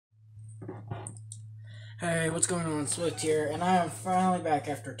Hey, what's going on? Swift here, and I am finally back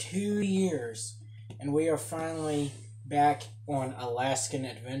after 2 years, and we are finally back on Alaskan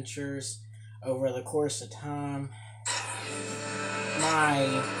adventures. Over the course of time, my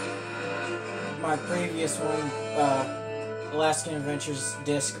my previous one, Alaskan Adventures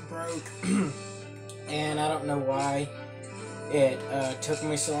disc broke, and I don't know why it took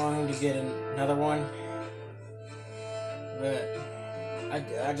me so long to get another one, but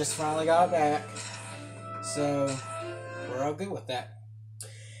I just finally got back. So we're all good with that.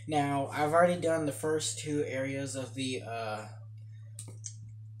 Now, I've already done the first two areas of the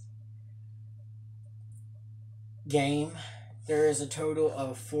game. There is a total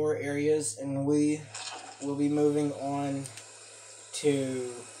of 4 areas, and we will be moving on to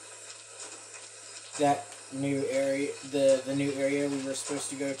that new area, the new area we were supposed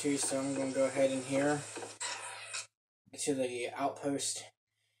to go to. So I'm going to go ahead and here to the outpost,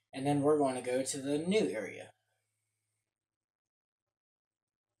 and then we're going to go to the new area.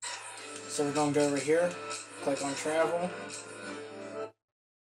 So we're going to go over here, click on travel.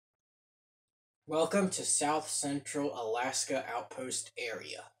 Welcome to South Central Alaska Outpost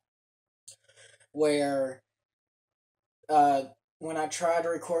area, where when I tried to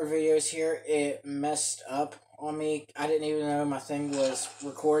record videos here, it messed up on me. I didn't even know my thing was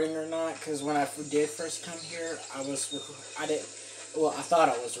recording or not, because when I did first come here, I thought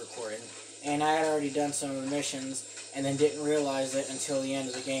I was recording, and I had already done some of the missions, and then didn't realize it until the end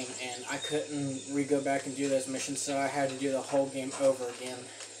of the game, and I couldn't go back and do those missions, so I had to do the whole game over again.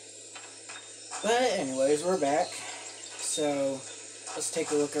 But anyways, we're back. So let's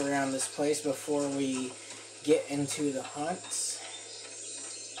take a look around this place before we get into the hunts.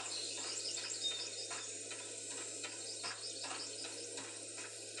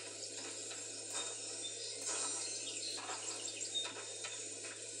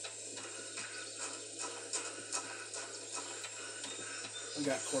 We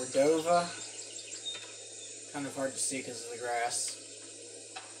got Cordova. Kind of hard to see because of the grass.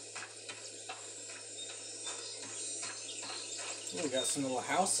 Ooh, we got some little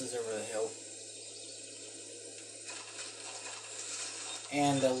houses over the hill.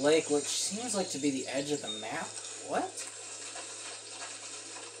 And a lake, which seems like to be the edge of the map. What?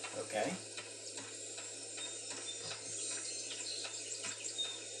 Okay.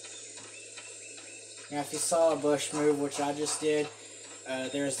 Now, if you saw a bush move, which I just did,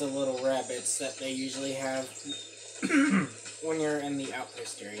 there's the little rabbits that they usually have when you're in the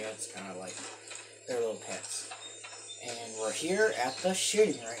outpost area. It's kind of like their little pets. And we're here at the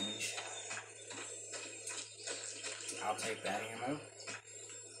shooting range. I'll take that ammo.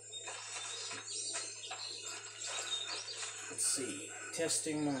 Let's see.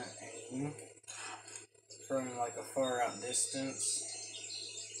 Testing my aim from like a far out distance.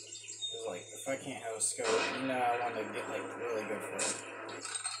 Like, if I can't have a scope, I want to get like really good for it.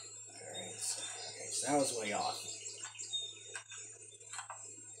 Alright, so that was way off.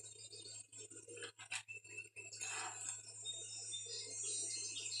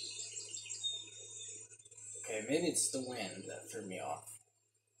 Okay, maybe it's the wind that threw me off.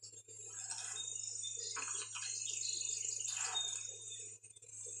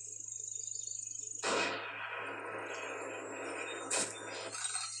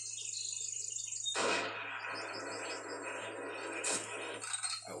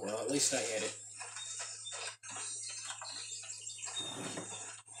 Oh, well, at least I hit it.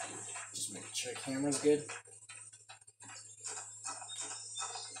 Just make sure the camera's good.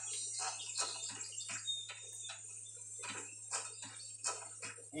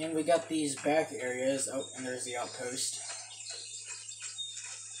 And we got these back areas. Oh, and there's the outpost.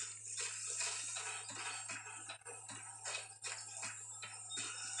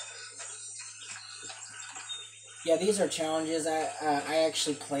 Yeah, these are challenges. I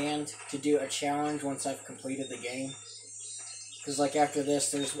actually planned to do a challenge once I've completed the game. Because like after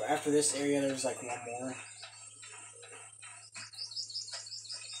this area, there's like one more.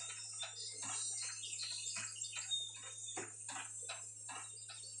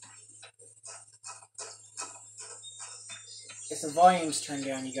 If the volume's turned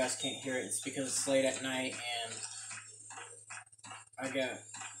down, you guys can't hear it. It's because it's late at night and I got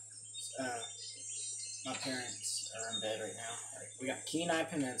my parents are in bed right now. Right, we got Kenai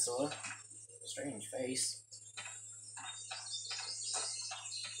Peninsula. Strange face.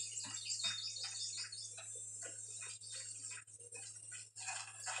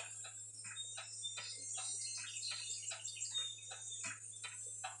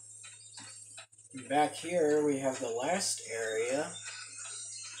 Back here we have the last area,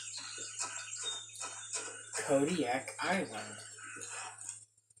 Kodiak Island.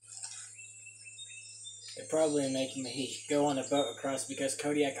 probably making me go on a boat across because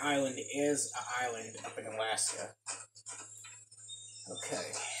Kodiak Island is an island up in Alaska.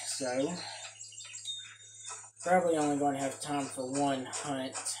 Okay, so probably only going to have time for one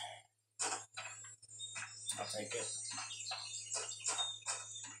hunt. I'll take it.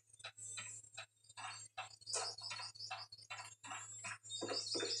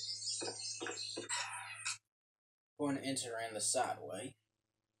 Going to enter in the side way.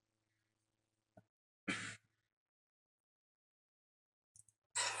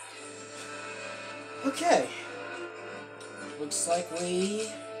 Okay. Looks like we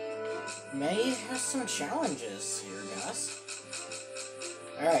may have some challenges here, guys.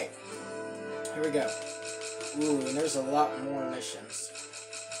 Alright. Here we go. Ooh, and there's a lot more missions.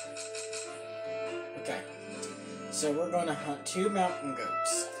 Okay. So we're going to hunt 2 mountain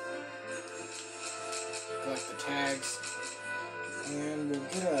goats. Collect the tags. And we'll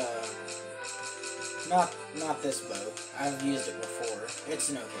get a... Not this bow. I've used it before. It's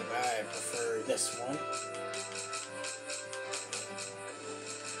an okay, but I prefer this one.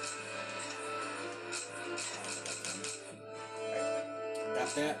 Right.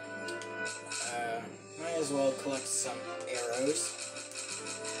 Got that. Might as well collect some arrows.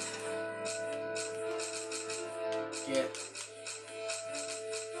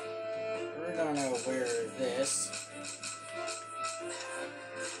 We're gonna wear this.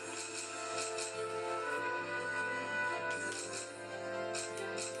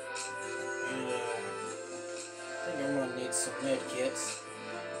 And I think I'm gonna need some med kits.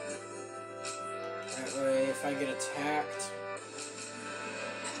 That way, if I get attacked,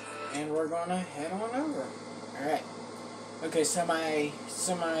 and we're gonna head on over. Alright. Okay, so my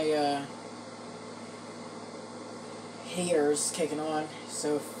heater's kicking on,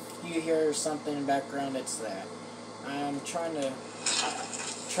 so if you hear something in the background, it's that. I'm trying to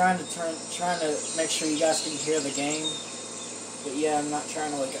make sure you guys can hear the game, but yeah, I'm not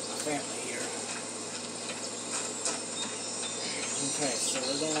trying to wake up my family here. Okay, so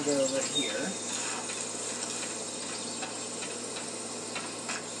we're gonna go over here.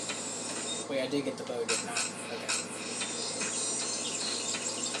 Wait, I did get the bow, didn't I? Okay.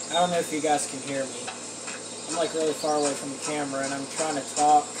 I don't know if you guys can hear me. I'm like really far away from the camera and I'm trying to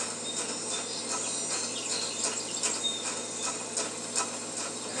talk.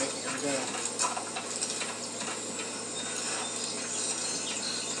 Alright, here we go.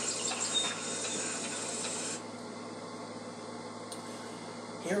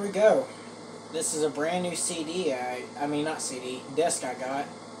 Here we go. This is a brand new CD, I mean not CD, disc I got.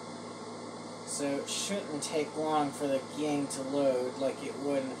 So it shouldn't take long for the game to load like it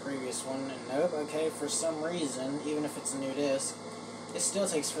would in the previous one. And nope, okay, for some reason, even if it's a new disc, it still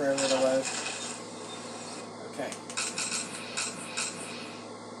takes forever to load. Okay.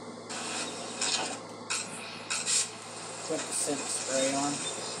 Put the scent spray on.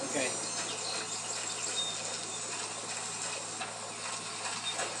 Okay.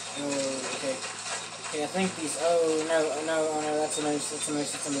 Oh, okay. Okay, I think these, oh no, that's a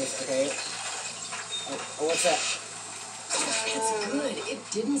moose, okay. Oh, what's that? It's good. It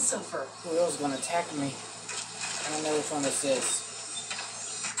didn't suffer. Who else is going to attack me? I don't know which one this is.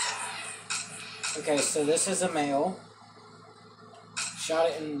 Okay, so this is a male. Shot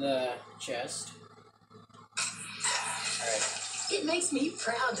it in the chest. Alright. It makes me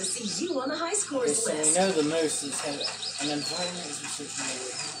proud to see you on the high scores Okay, list. so we know the moose is heavy. An environment is researching.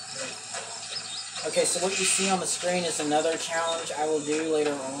 Okay, so what you see on the screen is another challenge I will do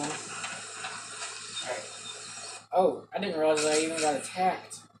later on. Alright. Oh, I didn't realize I even got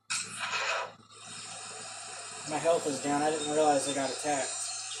attacked. My health is down. I didn't realize I got attacked.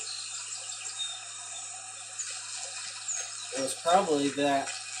 It was probably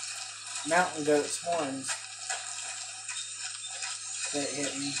that mountain goat's horns that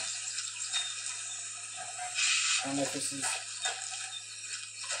hit me. I don't know if this is...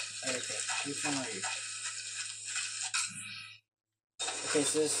 Okay, which one are you? Okay,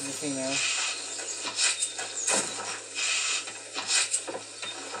 so this is a female.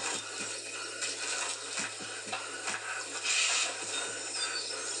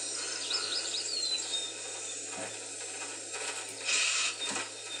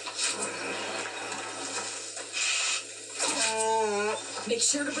 Make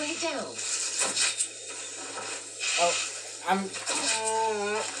sure to bring it down. Oh, I'm...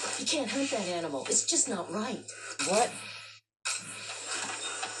 You can't hunt that animal. It's just not right. What?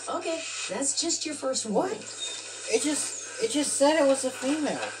 Okay, that's just your first What? warning. It just said it was a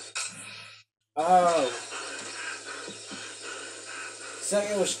female. Oh. So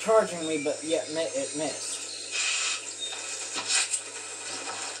it was charging me, but yet it missed.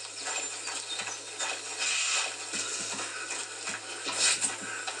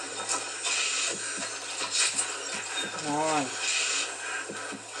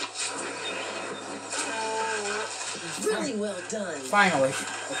 Finally.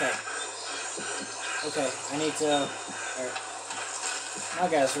 Okay. Okay, I need to... Alright. My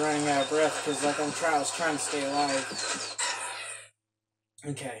guy's running out of breath because, like, I was trying to stay alive.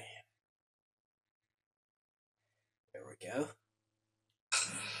 Okay. There we go.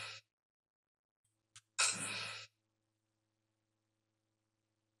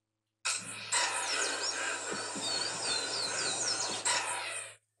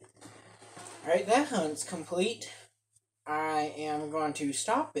 Alright, that hunt's complete. I am going to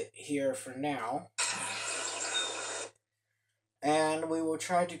stop it here for now. And we will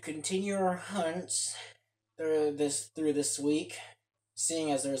try to continue our hunts through this week,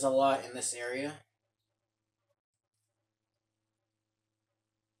 seeing as there's a lot in this area.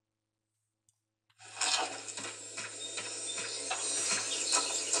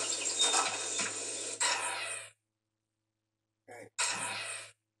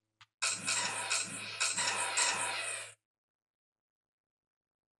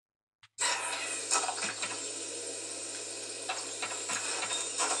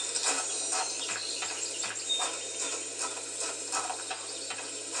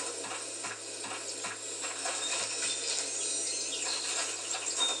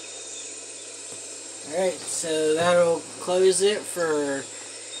 Alright, so that'll close it for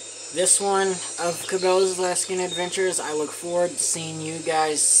this one of Cabela's Alaskan Adventures. I look forward to seeing you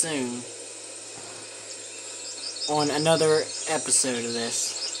guys soon on another episode of this.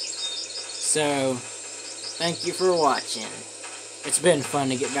 So, thank you for watching. It's been fun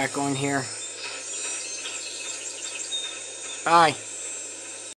to get back on here. Bye.